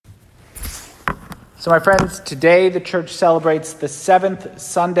So my friends, today the church celebrates the seventh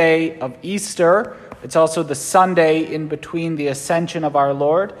Sunday of Easter. It's also the Sunday in between the Ascension of our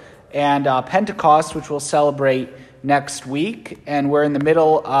Lord and Pentecost, which we'll celebrate next week. And we're in the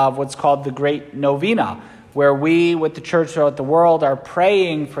middle of what's called the Great Novena, where we, with the church throughout the world, are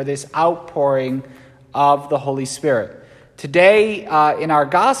praying for this outpouring of the Holy Spirit. Today, in our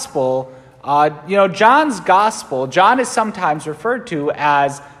gospel, John's gospel, John is sometimes referred to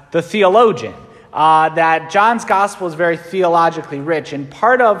as the theologian. That John's gospel is very theologically rich. And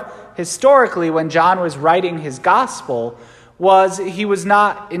part of, historically, when John was writing his gospel, was he was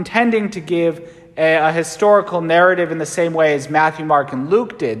not intending to give a historical narrative in the same way as Matthew, Mark, and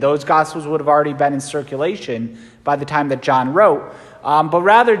Luke did. Those gospels would have already been in circulation by the time that John wrote. But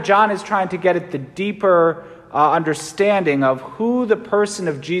rather, John is trying to get at the deeper understanding of who the person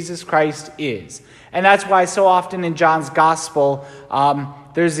of Jesus Christ is. And that's why so often in John's gospel,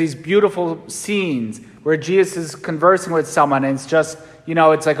 there's these beautiful scenes where Jesus is conversing with someone, and it's just,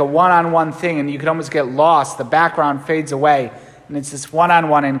 it's like a one-on-one thing, and you can almost get lost. The background fades away, and it's this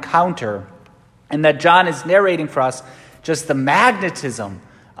one-on-one encounter. And that John is narrating for us just the magnetism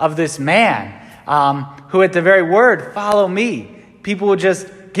of this man, who at the very word, follow me, people will just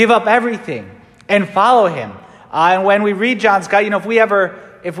give up everything and follow him. And when we read John's gospel,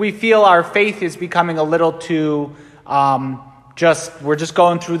 if we feel our faith is becoming a little too, we're just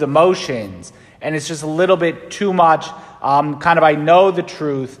going through the motions, and it's just a little bit too much, I know the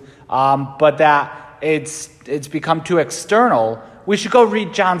truth, but that it's become too external, we should go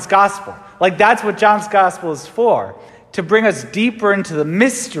read John's gospel. Like, that's what John's gospel is for, to bring us deeper into the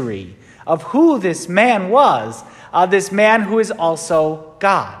mystery of who this man was, this man who is also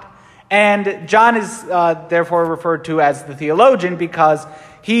God. And John is therefore referred to as the theologian because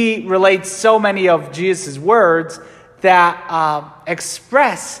he relates so many of Jesus' words that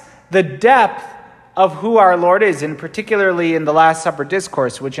express the depth of who our Lord is, and particularly in the Last Supper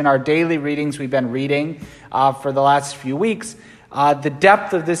Discourse, which in our daily readings we've been reading for the last few weeks. The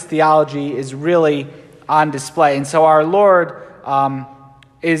depth of this theology is really on display. And so our Lord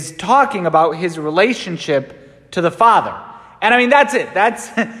is talking about his relationship to the Father. And that's it.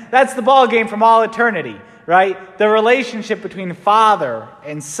 That's the ball game from all eternity, right? The relationship between Father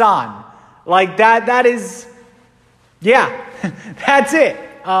and Son. Like that is, that's it.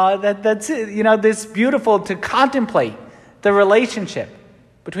 That's it. This beautiful to contemplate the relationship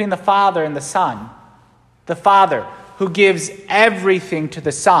between the Father and the Son. The Father who gives everything to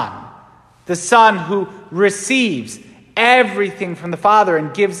the Son who receives everything from the Father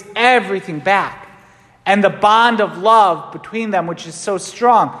and gives everything back, and the bond of love between them, which is so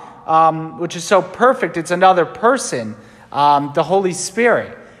strong, which is so perfect. It's another person, the Holy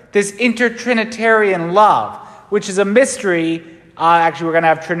Spirit. This intertrinitarian love, which is a mystery. Actually, we're going to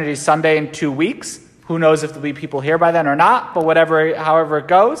have Trinity Sunday in 2 weeks. Who knows if there'll be people here by then or not, but however it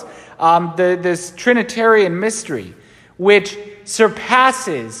goes. This Trinitarian mystery, which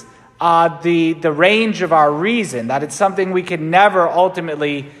surpasses the range of our reason, that it's something we can never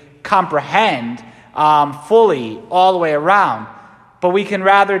ultimately comprehend fully all the way around, but we can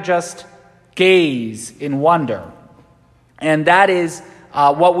rather just gaze in wonder. And that is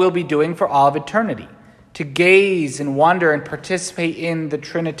what we'll be doing for all of eternity, to gaze and wonder and participate in the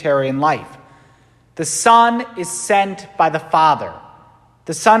Trinitarian life. The Son is sent by the Father.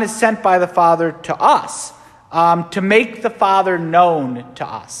 The Son is sent by the Father to us, to make the Father known to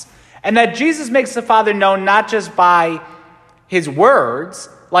us. And that Jesus makes the Father known not just by his words,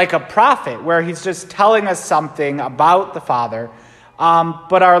 like a prophet, where he's just telling us something about the Father,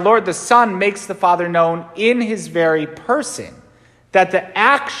 but our Lord the Son makes the Father known in his very person, that the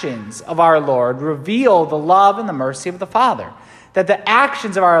actions of our Lord reveal the love and the mercy of the Father, that the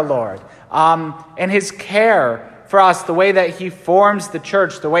actions of our Lord and his care for us, the way that he forms the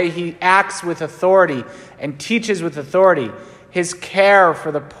church, the way he acts with authority and teaches with authority, his care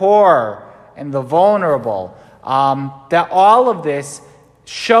for the poor and the vulnerable, that all of this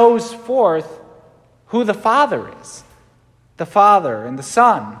shows forth who the Father is, the Father and the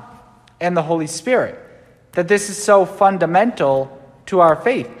Son and the Holy Spirit, that this is so fundamental to our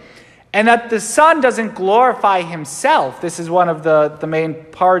faith. And that the Son doesn't glorify himself. This is one of the main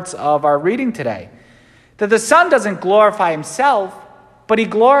parts of our reading today. That the Son doesn't glorify himself, but he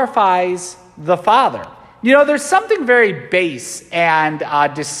glorifies the Father. There's something very base and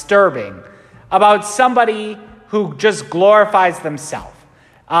disturbing about somebody who just glorifies themselves.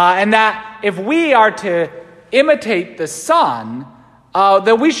 And that if we are to imitate the Son,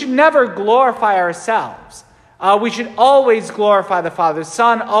 that we should never glorify ourselves. We should always glorify the Father. The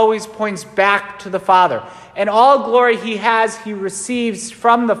Son always points back to the Father. And all glory he has, he receives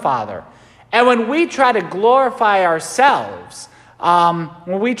from the Father. And when we try to glorify ourselves,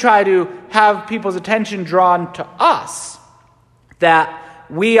 when we try to have people's attention drawn to us, that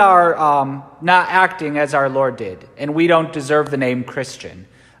we are not acting as our Lord did, and we don't deserve the name Christian,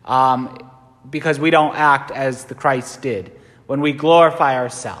 because we don't act as the Christ did when we glorify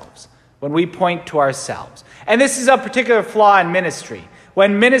ourselves, when we point to ourselves. And this is a particular flaw in ministry,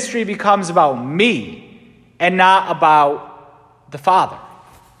 when ministry becomes about me and not about the Father.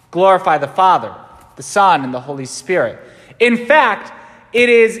 Glorify the Father, the Son, and the Holy Spirit. In fact, it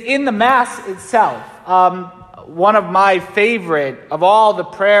is in the Mass itself, one of my favorite of all the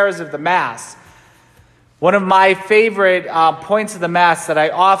prayers of the Mass, one of my favorite points of the Mass that I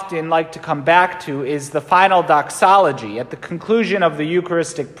often like to come back to is the final doxology at the conclusion of the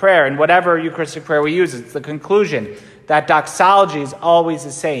Eucharistic prayer. And whatever Eucharistic prayer we use, it's the conclusion. That doxology is always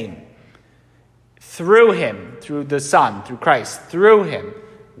the same. Through him, through the Son, through Christ, through him,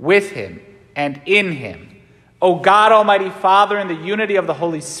 with him, and in him. O God, Almighty Father, in the unity of the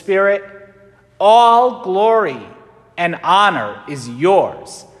Holy Spirit, all glory and honor is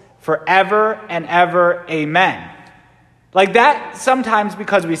yours forever and ever. Amen. Like that, sometimes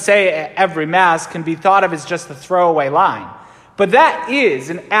because we say it at every Mass, can be thought of as just a throwaway line. But that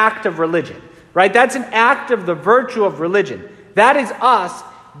is an act of religion, right? That's an act of the virtue of religion. That is us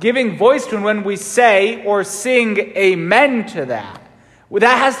giving voice to, and when we say or sing amen to that,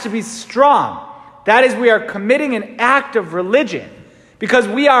 that has to be strong. That is, we are committing an act of religion because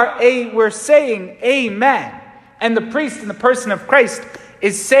we're saying amen. And the priest in the person of Christ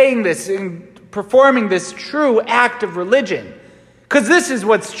is saying this and performing this true act of religion. Because this is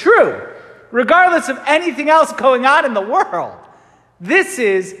what's true, regardless of anything else going on in the world. This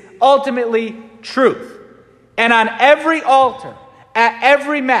is ultimately truth. And on every altar, at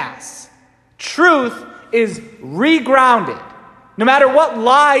every Mass, truth is regrounded. No matter what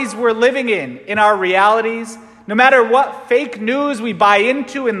lies we're living in our realities, no matter what fake news we buy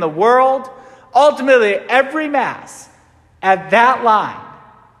into in the world, ultimately, every Mass, at that line,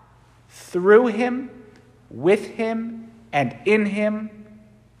 through him, with him, and in him,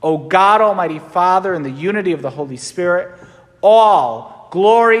 O God, Almighty Father, in the unity of the Holy Spirit, all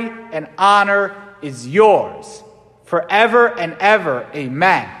glory and honor is yours, forever and ever.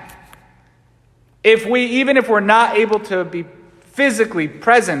 Amen. Even if we're not able to be physically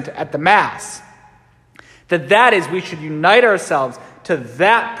present at the Mass, that is, we should unite ourselves to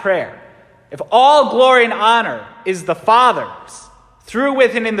that prayer. If all glory and honor is the Father's, through,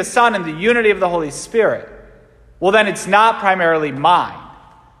 with, and in the Son, and the unity of the Holy Spirit, well, then it's not primarily mine.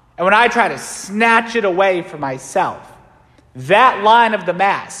 And when I try to snatch it away for myself, that line of the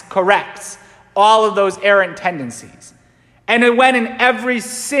Mass corrects all of those errant tendencies. And when in every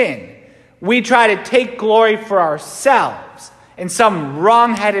sin we try to take glory for ourselves in some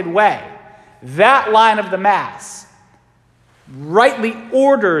wrong-headed way, that line of the Mass rightly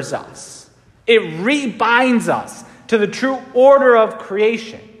orders us. It rebinds us to the true order of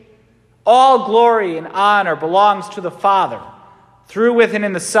creation. All glory and honor belongs to the Father, through, with, and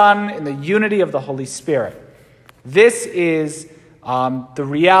in the Son, in the unity of the Holy Spirit. This is the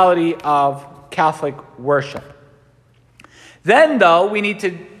reality of Catholic worship. Then, though, we need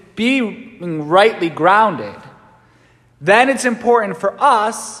to be rightly grounded. Then it's important for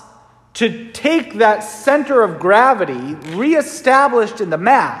us to take that center of gravity reestablished in the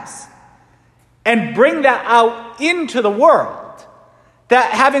Mass and bring that out into the world.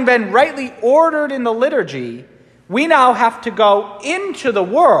 That having been rightly ordered in the liturgy, we now have to go into the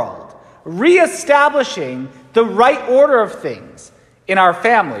world, reestablishing the right order of things in our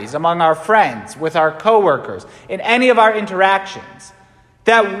families, among our friends, with our coworkers, in any of our interactions.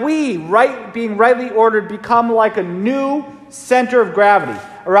 That we, being rightly ordered, become like a new center of gravity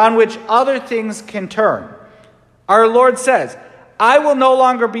around which other things can turn. Our Lord says, I will no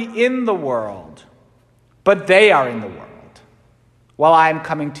longer be in the world, but they are in the world while I am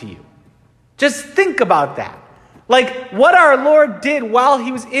coming to you. Just think about that. Like what our Lord did while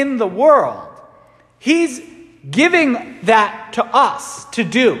he was in the world, he's giving that to us to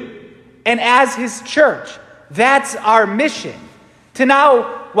do. And as his church, that's our mission. To now,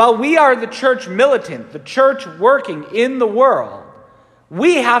 while we are the church militant, the church working in the world,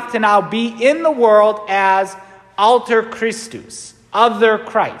 we have to now be in the world as alter Christus, other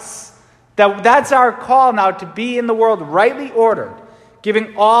Christs. That's our call now, to be in the world rightly ordered,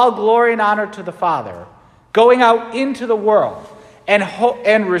 giving all glory and honor to the Father, going out into the world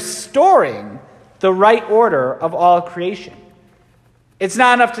and restoring the right order of all creation. It's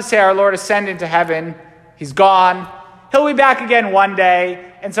not enough to say our Lord ascended into heaven, he's gone, he'll be back again one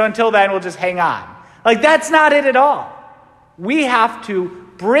day, and so until then we'll just hang on. Like that's not it at all. We have to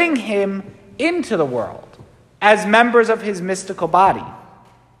bring him into the world as members of his mystical body.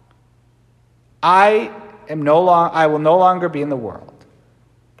 I will no longer be in the world,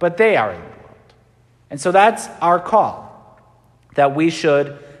 but they are in the world. And so that's our call, that we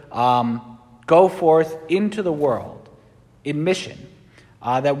should go forth into the world in mission,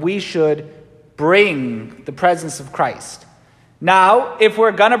 that we should bring the presence of Christ. Now, if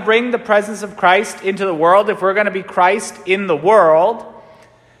we're going to bring the presence of Christ into the world, if we're going to be Christ in the world,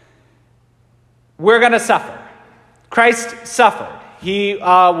 we're going to suffer. Christ suffered. He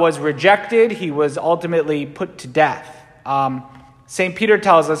was rejected. He was ultimately put to death. St. Peter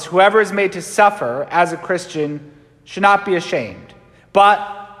tells us, whoever is made to suffer as a Christian should not be ashamed,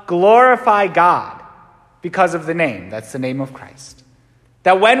 but glorify God because of the name. That's the name of Christ.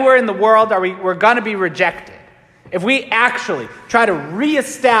 That when we're in the world, we're going to be rejected. If we actually try to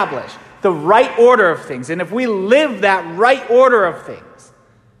reestablish the right order of things, and if we live that right order of things,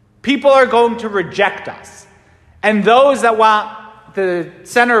 people are going to reject us. And those that want the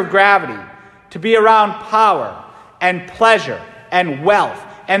center of gravity to be around power and pleasure and wealth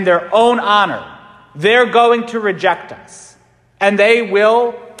and their own honor, they're going to reject us. And they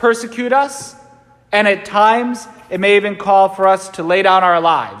will persecute us. And at times, it may even call for us to lay down our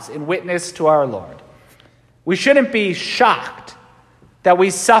lives in witness to our Lord. We shouldn't be shocked that we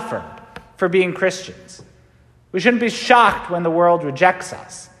suffer for being Christians. We shouldn't be shocked when the world rejects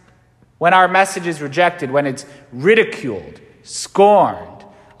us, when our message is rejected, when it's ridiculed, scorned,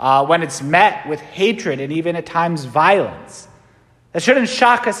 when it's met with hatred and even at times violence. That shouldn't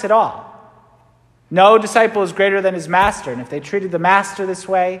shock us at all. No disciple is greater than his master, and if they treated the master this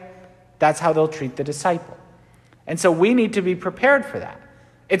way, that's how they'll treat the disciple. And so we need to be prepared for that.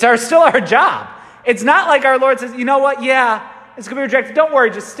 It's still our job. It's not like our Lord says, you know what, yeah, it's going to be rejected. Don't worry,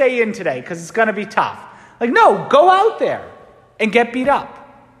 just stay in today because it's going to be tough. Like, no, go out there and get beat up.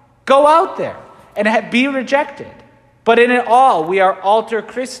 Go out there and be rejected. But in it all, we are alter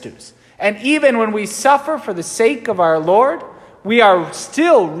Christus. And even when we suffer for the sake of our Lord, we are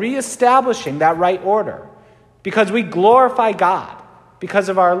still reestablishing that right order because we glorify God because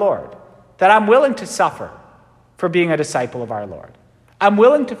of our Lord. That I'm willing to suffer for being a disciple of our Lord. I'm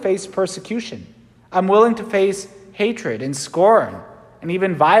willing to face persecution. I'm willing to face hatred and scorn and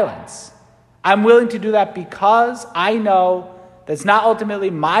even violence. I'm willing to do that because I know that's not ultimately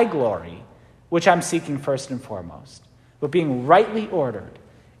my glory, which I'm seeking first and foremost, but being rightly ordered.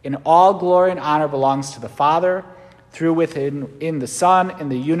 In all glory and honor belongs to the Father, through within in the Son, in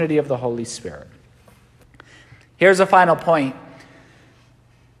the unity of the Holy Spirit. Here's a final point.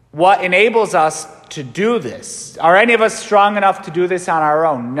 What enables us to do this? Are any of us strong enough to do this on our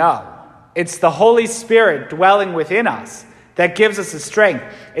own? No. It's the Holy Spirit dwelling within us that gives us the strength.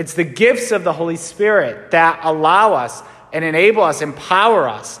 It's the gifts of the Holy Spirit that allow us and enable us, empower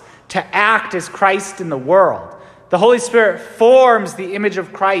us to act as Christ in the world. The Holy Spirit forms the image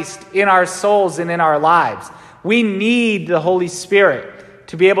of Christ in our souls and in our lives. We need the Holy Spirit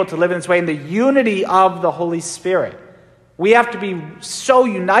to be able to live in this way, in the unity of the Holy Spirit. We have to be so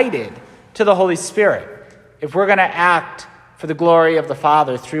united to the Holy Spirit if we're going to act for the glory of the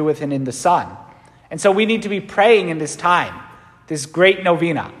Father through, with, and in the Son. And so we need to be praying in this time, this great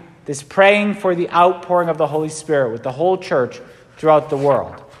novena, this praying for the outpouring of the Holy Spirit with the whole church throughout the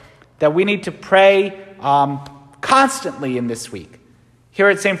world. That we need to pray constantly in this week. Here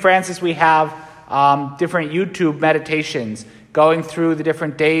at St. Francis, we have different YouTube meditations going through the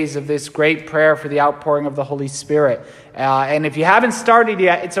different days of this great prayer for the outpouring of the Holy Spirit. And if you haven't started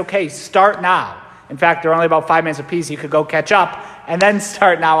yet, it's okay. Start now. In fact, they're only about 5 minutes apiece. You could go catch up and then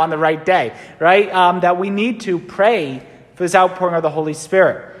start now on the right day, right? That we need to pray for this outpouring of the Holy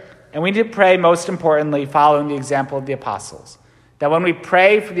Spirit. And we need to pray, most importantly, following the example of the apostles. That when we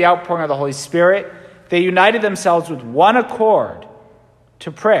pray for the outpouring of the Holy Spirit, they united themselves with one accord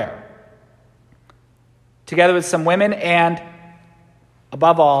to prayer, together with some women and,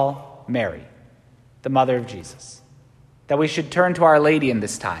 above all, Mary, the mother of Jesus. That we should turn to Our Lady in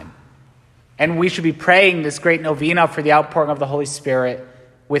this time. And we should be praying this great novena for the outpouring of the Holy Spirit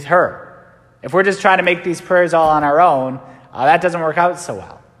with her. If we're just trying to make these prayers all on our own, that doesn't work out so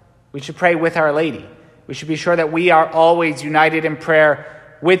well. We should pray with Our Lady. We should be sure that we are always united in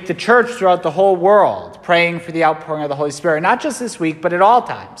prayer with the church throughout the whole world, praying for the outpouring of the Holy Spirit, not just this week, but at all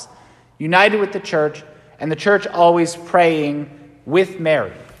times. United with the church, and the church always praying with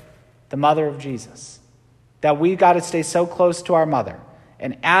Mary, the mother of Jesus. That we got to stay so close to our mother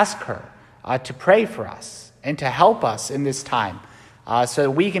and ask her to pray for us and to help us in this time so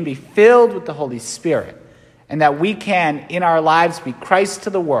that we can be filled with the Holy Spirit and that we can, in our lives, be Christ to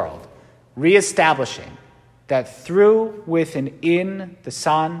the world, reestablishing that through, with, and in the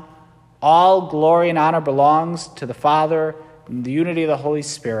Son, All glory and honor belongs to the Father in the unity of the Holy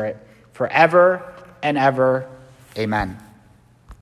Spirit, forever and ever. Amen.